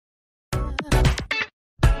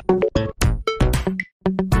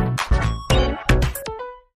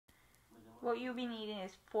you'll be needing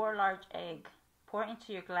is 4 large eggs. Pour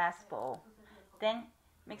into your glass bowl. Then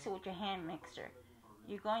mix it with your hand mixer.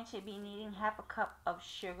 You're going to be needing half a cup of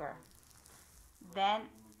sugar. Then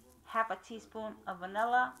half a teaspoon of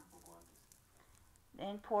vanilla.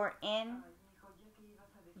 Then pour in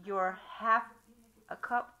your half a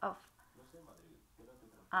cup of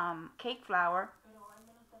cake flour.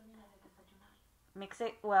 Mix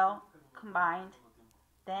it well, combined.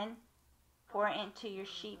 Then pour it into your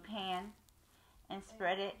sheet pan and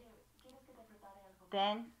spread it.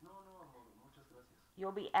 Then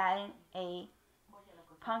you'll be adding a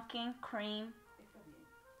pumpkin cream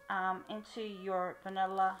into your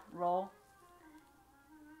vanilla roll.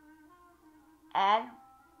 Add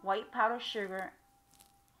white powdered sugar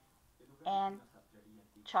and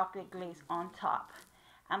chocolate glaze on top.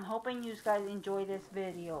 I'm hoping you guys enjoy this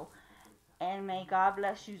video, and may God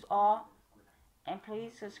bless you all, and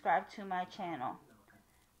please subscribe to my channel.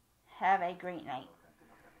 Have a great night.